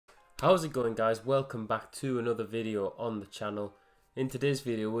How's it going, guys? Welcome back to another video on the channel. In today's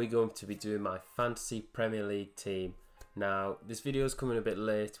video we're going to be doing my fantasy Premier League team. Now this video is coming a bit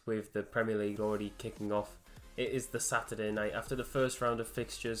late with the Premier League already kicking off. It is the Saturday night after the first round of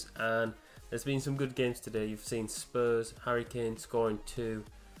fixtures and there's been some good games today. You've seen Spurs, Harry Kane scoring 2.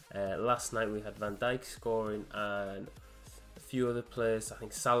 Last night we had Van Dijk scoring and a few other players. I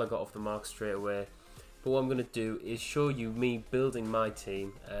think Salah got off the mark straight away. But what I'm going to do is show you me building my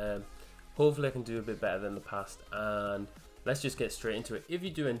team. Hopefully I can do a bit better than the past, and let's just get straight into it. If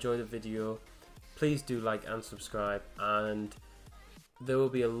you do enjoy the video, please do like and subscribe, and there will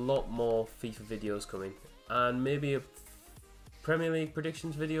be a lot more FIFA videos coming, and maybe a Premier League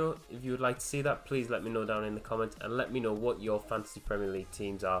predictions video. If you would like to see that, please let me know down in the comments and let me know what your fantasy Premier League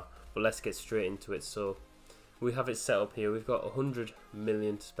teams are. But let's get straight into it. So we have it set up here. We've got 100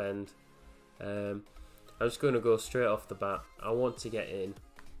 million to spend. I'm just going to go straight off the bat. I want to get in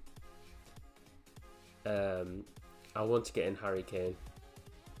Harry Kane.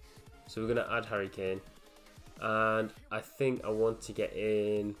 So we're going to add Harry Kane. And I think I want to get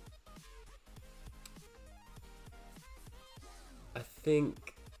in... I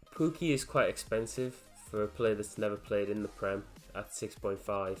think Pukki is quite expensive for a player that's never played in the Prem at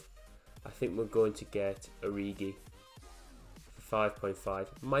 6.5. I think we're going to get Origi. 5.5.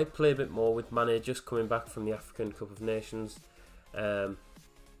 Might play a bit more with Mane just coming back from the African Cup of Nations. We'll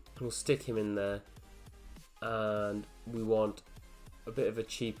stick him in there, and we want a bit of a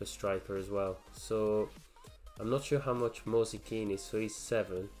cheaper striker as well. So I'm not sure how much Moise Kean is, so he's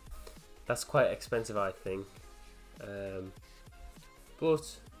 7. That's quite expensive, I think, but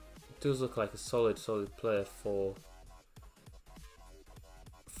it does look like a solid player for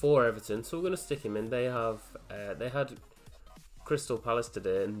Everton. So we're going to stick him in. They had Crystal Palace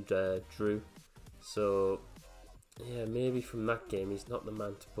today and drew, so yeah, maybe from that game he's not the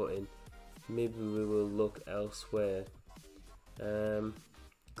man to put in. Maybe we will look elsewhere.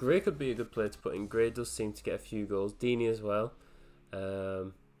 Gray could be a good player to put in. Gray does seem to get a few goals. Deeney as well.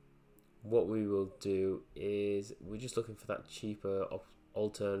 What we will do is we're just looking for that cheaper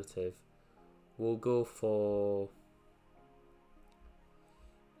alternative. We'll go for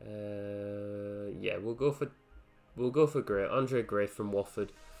We'll go for Gray, Andre Gray from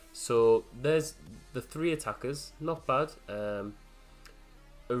Watford. So there's the 3 attackers, not bad.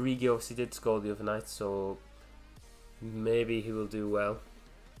 Origi obviously did score the other night, so maybe he will do well.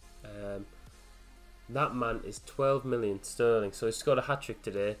 That man is 12 million sterling, so he's scored a hat-trick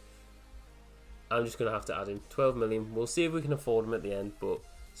today. I'm just going to have to add him 12 million. We'll see if we can afford him at the end, but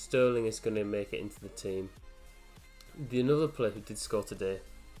Sterling is going to make it into the team. Another player who did score today,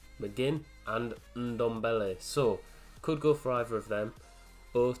 McGinn and Ndombele, so could go for either of them,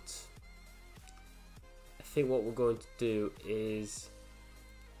 but I think what we're going to do is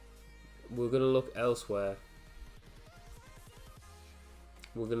we're going to look elsewhere.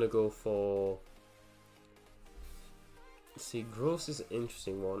 We're going to go for, see, Gross is an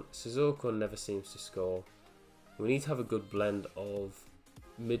interesting one. Sissoko never seems to score. We need to have a good blend of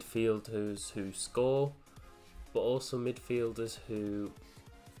midfielders who score, but also midfielders who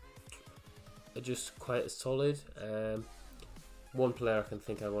are just quite solid. One player I can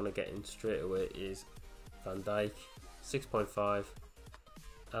think I want to get in straight away is Van Dijk, 6.5,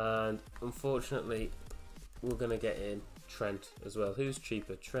 and unfortunately we're going to get in Trent as well. Who's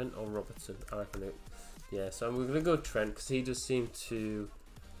cheaper, Trent or Robertson? I reckon it. Yeah, so we're going to go Trent because he does seem to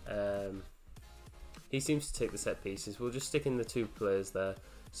take the set pieces. We'll just stick in the 2 players there,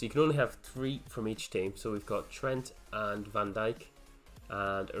 so you can only have 3 from each team. So we've got Trent and Van Dijk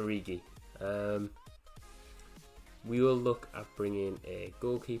and Origi. We will look at bringing a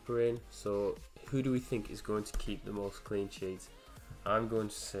goalkeeper in. So who do we think is going to keep the most clean sheets? I'm going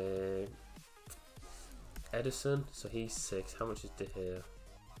to say Ederson. So he's 6. How much is De Gea?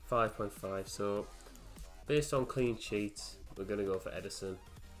 5.5. So based on clean sheets, we're going to go for Ederson.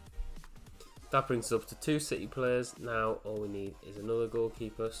 That brings us up to 2 City players. Now all we need is another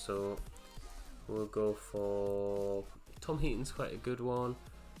goalkeeper. So we'll go for Tom Heaton's quite a good one.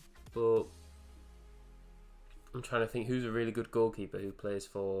 But I'm trying to think who's a really good goalkeeper who plays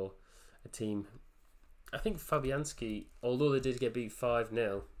for a team. I think Fabianski, although they did get beat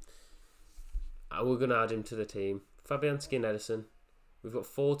 5-0, we're going to add him to the team. Fabianski and Ederson. We've got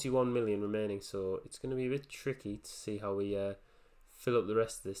 41 million remaining, so it's going to be a bit tricky to see how we fill up the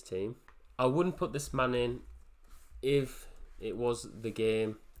rest of this team. I wouldn't put this man in if it was the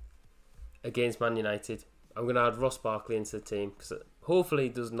game against Man United. I'm going to add Ross Barkley into the team because hopefully he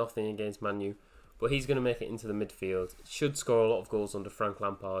does nothing against Man U, but he's going to make it into the midfield. Should score a lot of goals under Frank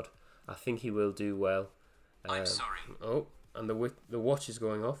Lampard. I think he will do well. I'm sorry. Oh, and the watch is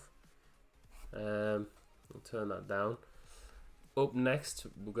going off. I'll turn that down. Up next,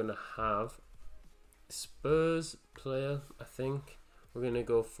 we're going to have Spurs player, I think. We're going to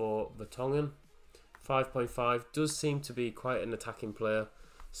go for Vertonghen. 5.5 does seem to be quite an attacking player,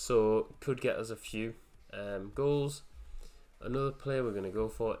 so could get us a few goals. Another player we're going to go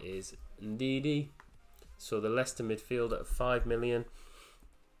for is Ndidi. So the Leicester midfielder at 5 million.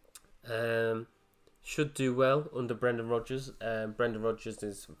 Should do well under Brendan Rodgers. Brendan Rodgers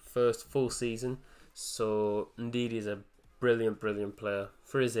is first full season, so Ndidi is a brilliant player.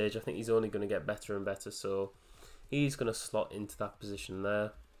 For his age, I think he's only going to get better and better, so he's going to slot into that position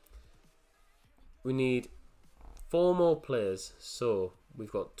there. We need 4 more players, so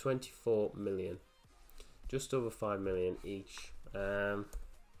we've got 24 million, just over 5 million each. Or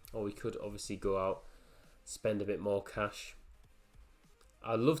we could obviously go out, spend a bit more cash.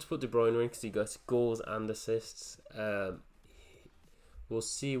 I'd love to put De Bruyne in because he got goals and assists. We'll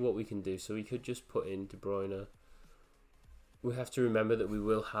see what we can do. So we could just put in De Bruyne. We have to remember that we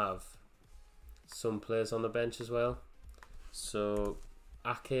will have some players on the bench as well. So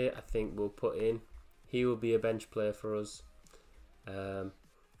Ake, I think we'll put in. He will be a bench player for us. We've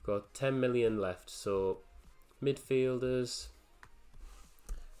got 10 million left. So midfielders.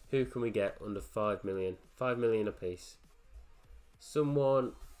 Who can we get under 5 million? 5 million apiece.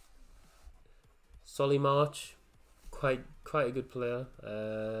 Someone, Solly March, quite a good player.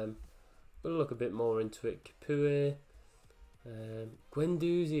 We'll look a bit more into it. Capoue,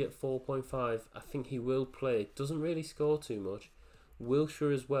 Guendouzi at 4.5. I think he will play. Doesn't really score too much.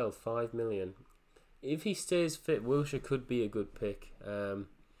 Wilshere as well, 5 million. If he stays fit, Wilshere could be a good pick. I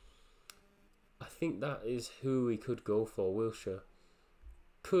think that is who we could go for. Wilshere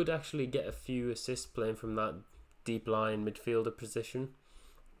could actually get a few assists playing from that deep line midfielder position.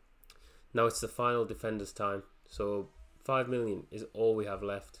 Now it's the final defender's time, so 5 million is all we have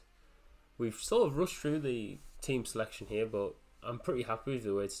left. We've sort of rushed through the team selection here, but I'm pretty happy with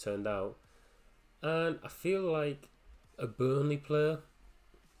the way it's turned out. And I feel like a Burnley player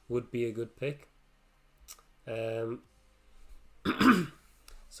would be a good pick. So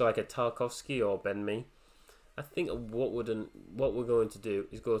like a Tarkowski or Ben Mee. I think what we're going to do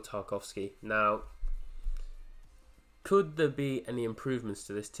is go Tarkowski. Now, could there be any improvements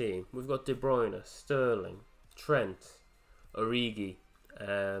to this team? We've got De Bruyne, Sterling, Trent, Origi,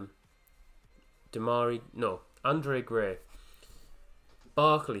 Andre Gray,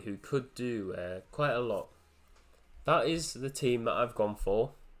 Barkley, who could do quite a lot. That is the team that I've gone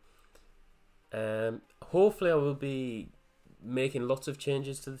for. Hopefully I will be making lots of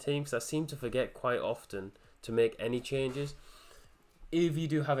changes to the team, because I seem to forget quite often to make any changes. If you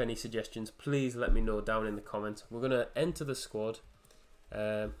do have any suggestions, please let me know down in the comments. We're going to enter the squad.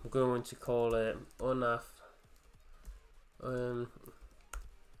 We're going to call it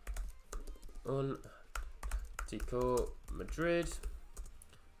Atletico Madrid.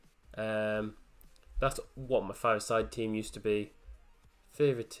 That's what my five-side team used to be.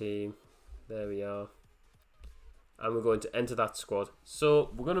 Favourite team. There we are. And we're going to enter that squad.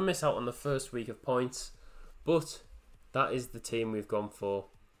 So we're going to miss out on the first week of points, but that is the team we've gone for.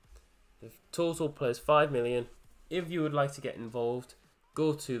 The total plays 5 million. If you would like to get involved,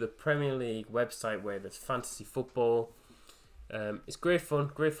 go to the Premier League website where there's fantasy football. It's great fun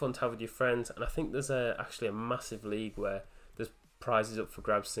to have with your friends, and I think there's actually a massive league where there's prizes up for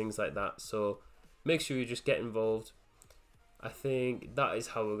grabs, things like that. So make sure you just get involved. I think that is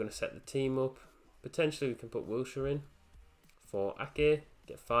how we're going to set the team up. Potentially we can put Wilshere in for Ake,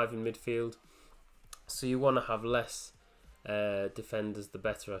 get 5 in midfield. So you want to have less defenders, the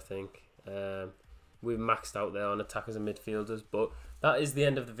better, I think. We've maxed out there on attackers and midfielders, but that is the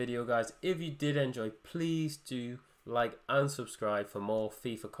end of the video, guys. If you did enjoy, please do like and subscribe for more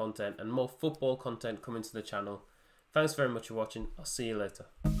FIFA content and more football content coming to the channel. Thanks very much for watching. I'll see you later.